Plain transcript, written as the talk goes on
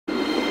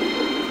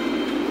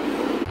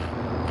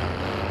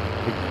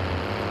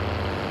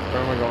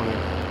am I going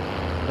here?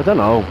 I don't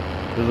know.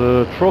 There's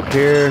a truck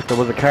here. There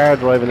was a car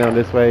driving down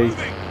this way.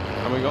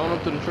 Am I going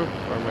up to the truck?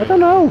 I don't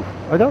know.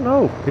 I don't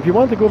know. If you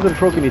want to go up to the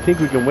truck and you think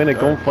we can win a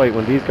gunfight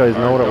when these guys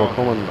know that we're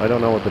coming, I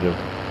don't know what to do.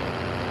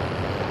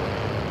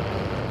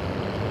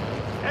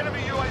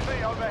 Enemy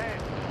UAV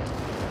overhead.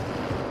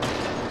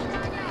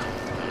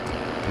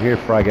 I'm here,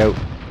 frag out.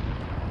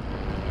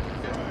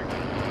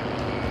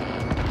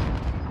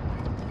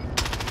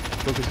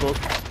 Truck is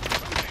fucked.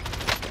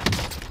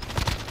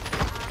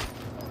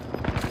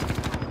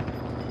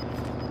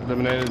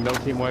 Eliminated, no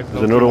team wipe.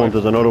 There's another one,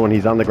 there's another one,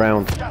 he's on the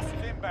ground.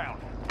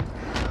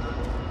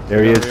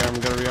 There he is.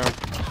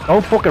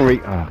 Don't fucking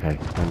oh, okay,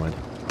 never mind.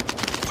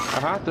 I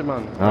had to,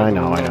 man. I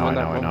know.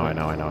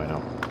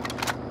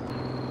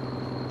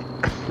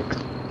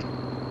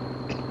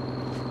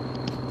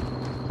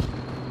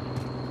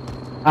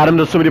 Adam,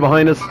 there's somebody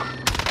behind us.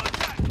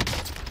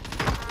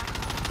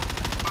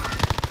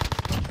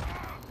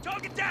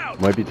 Target down.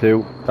 Might be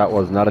two. That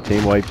was not a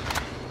team wipe.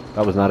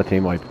 That was not a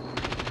team wipe.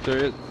 There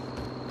is.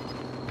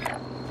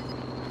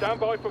 Stand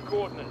by for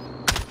coordinates.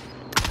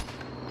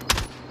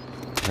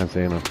 Can't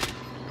see him.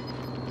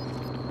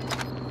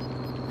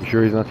 You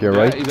sure he's not to your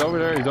Yeah, right? he's over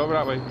there. He's over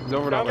that way. He's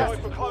over that way.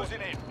 Stand by for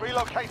closing in.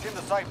 Relocating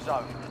the safe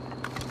zone.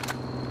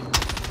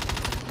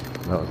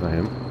 That was not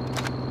him.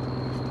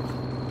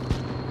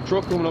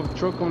 Truck coming up.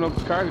 Truck coming up.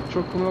 Car.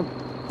 Truck coming up.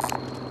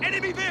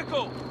 Enemy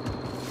vehicle.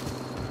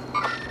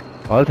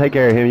 I'll take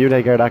care of him. You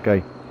take care of that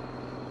guy.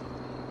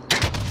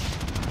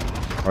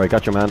 Alright,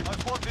 got you, man.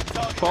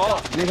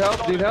 Paul, need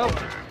help. Need help.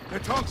 They're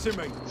toxing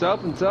me.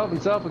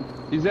 Selfing.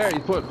 He's there.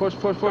 He's push.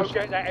 Go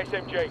get that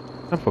SMG. I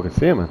can't fucking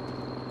see him, man.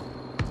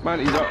 Man,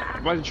 he's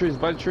up. By the trees.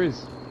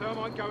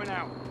 Thermite going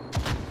out.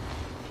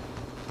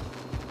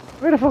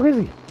 Where the fuck is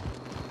he?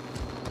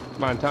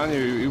 Man, telling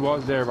you, he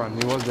was there, man.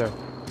 He was there.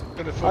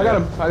 I got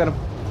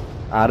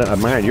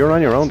him. Man, you're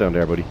on your own down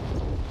there, buddy. I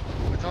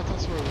thought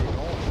that's where we were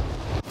going.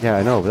 Yeah,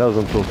 I know, but that was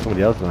until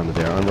somebody else landed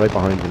there. I'm right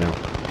behind you now.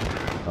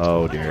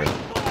 Oh dear.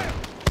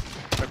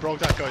 I broke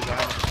that guy's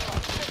arm.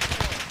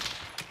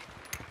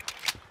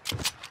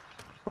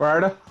 Where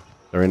are they?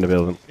 They're in the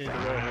building. In the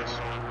warehouse.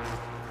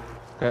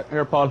 Okay,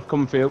 here, Paul,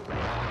 come and feel.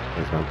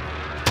 Thanks, man.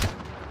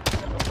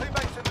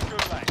 Teammates in the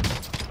gulag.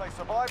 If they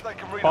survive, they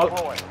can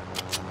redeploy.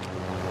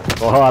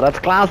 Oh, that's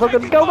class. Look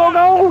at go.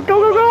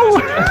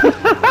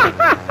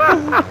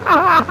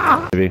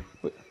 Maybe.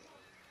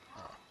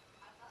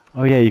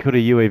 Oh yeah, you could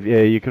have UAV.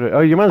 Yeah, you could have.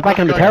 Oh, your man's back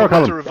in the tower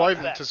column. To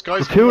revive them. There's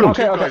guys. There's two of them.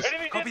 Two guys.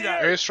 Copy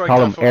that. Airstrike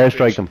Call him. that fucking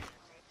Airstrike bitch. them.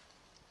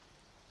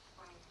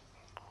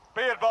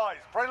 Be advised.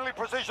 Friendly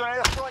precision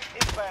airstrike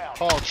inbound.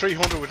 Paul,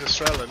 300 with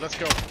Estrella. Let's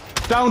go.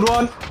 Downed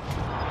one.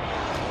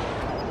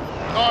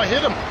 Oh, I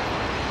hit him.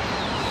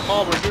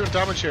 Paul, we're doing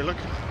damage here. Look.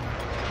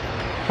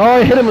 Oh,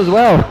 I hit him as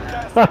well.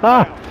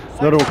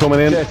 Another one coming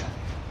in. Shit.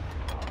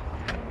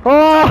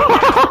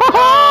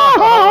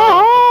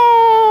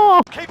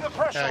 Oh! Keep the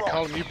pressure on.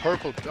 Colin, you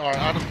purple. Or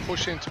Adam,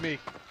 push into me.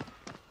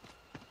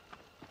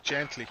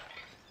 Gently.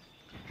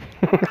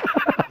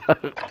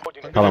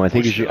 Colin, I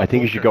think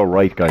you should go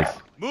right, guys.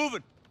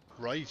 Moving.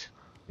 Right.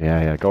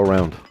 Yeah, go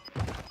around.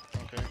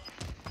 Okay.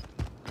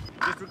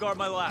 Disregard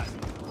my last.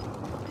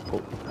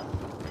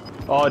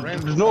 Oh,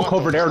 there's no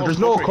cover there. There's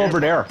no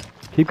cover there.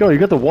 Keep going. You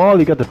got the wall.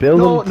 You got the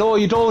building. No,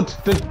 you don't.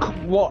 The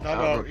what?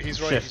 No,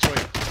 he's right. Shit. He's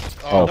right.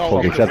 Oh, no,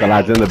 fuck! Except the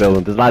lads in the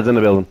building. There's lads in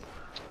the building.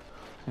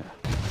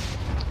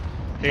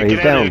 Here, He's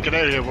get down. out of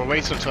here. We're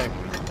wasting time.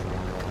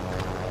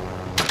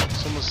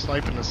 Someone's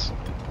sniping us.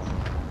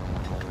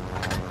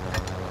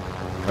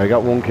 I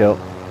got one kill.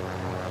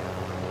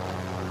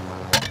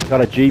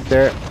 Got a jeep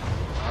there.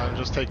 I'll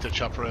just take the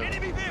chopper out.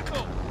 Enemy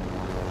vehicle.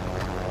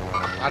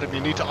 Adam,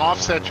 you need to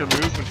offset your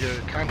movement here.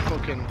 You can't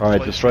fucking. All right,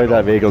 fly destroy straight that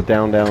over. vehicle.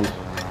 Down.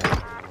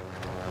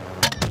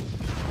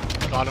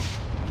 Got him.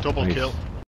 Double Nice. kill.